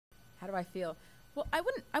How do I feel? Well, I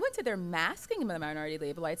wouldn't say they're masking the minority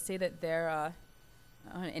label. I'd say that they're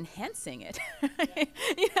enhancing it.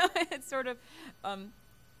 It's sort of,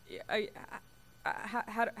 I,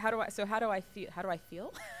 how do I feel? How do I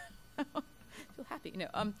feel? Feel happy.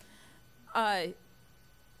 Am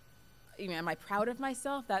I proud of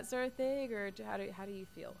myself? That sort of thing, or how do you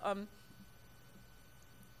feel?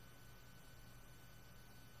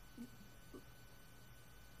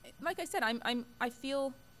 Like I said, I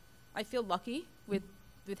feel lucky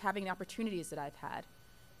with having the opportunities that I've had,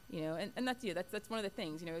 and that's one of the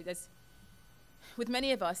things, as with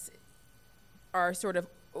many of us are sort of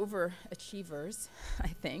overachievers, I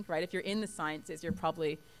think, right? If you're in the sciences, you're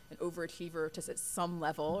probably an overachiever just at some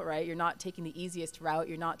level, right? You're not taking the easiest route.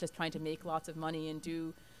 You're not just trying to make lots of money and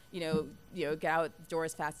get out the door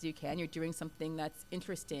as fast as you can. You're doing something that's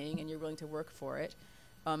interesting and you're willing to work for it.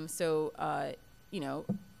 I'm sort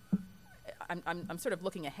of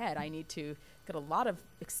looking ahead. I need to get a lot of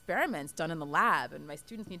experiments done in the lab, and my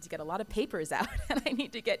students need to get a lot of papers out, and I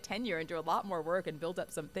need to get tenure and do a lot more work and build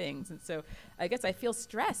up some things. And so I guess I feel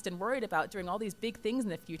stressed and worried about doing all these big things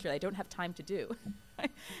in the future that I don't have time to do.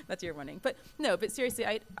 That's your warning. But seriously,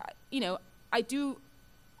 I do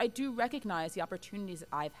recognize the opportunities that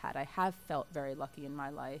I've had. I have felt very lucky in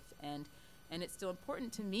my life, and it's still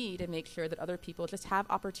important to me to make sure that other people just have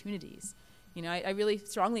opportunities. I really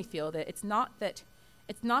strongly feel that it's not that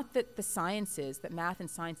the sciences, that math and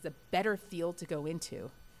science is a better field to go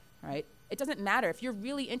into, right? It doesn't matter. If you're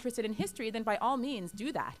really interested in history, then by all means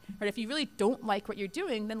do that. Right? If you really don't like what you're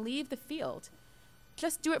doing, then leave the field.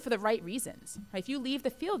 Just do it for the right reasons. Right? If you leave the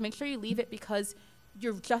field, make sure you leave it because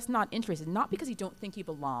you're just not interested, not because you don't think you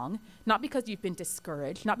belong, not because you've been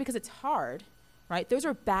discouraged, not because it's hard, right? Those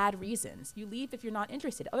are bad reasons. You leave if you're not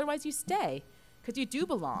interested. Otherwise, you stay. Because you do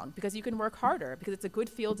belong, because you can work harder, because it's a good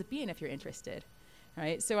field to be in if you're interested,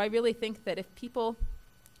 right? So I really think that if people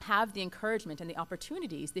have the encouragement and the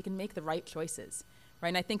opportunities, they can make the right choices, right?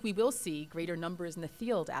 And I think we will see greater numbers in the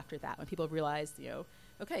field after that, when people realize,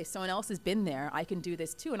 okay, someone else has been there, I can do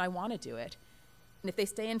this too, and I want to do it. And if they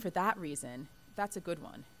stay in for that reason, that's a good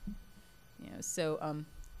one. So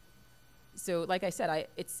like I said,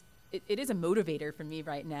 it is a motivator for me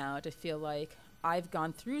right now to feel like I've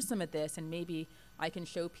gone through some of this, and maybe I can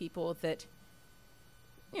show people that,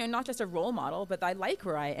 not just a role model, but I like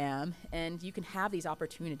where I am, and you can have these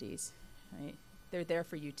opportunities, right? They're there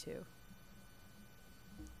for you too.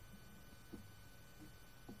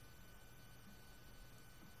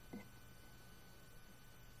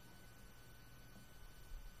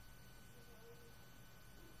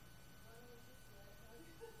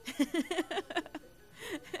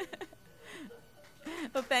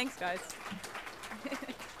 Well, thanks, guys.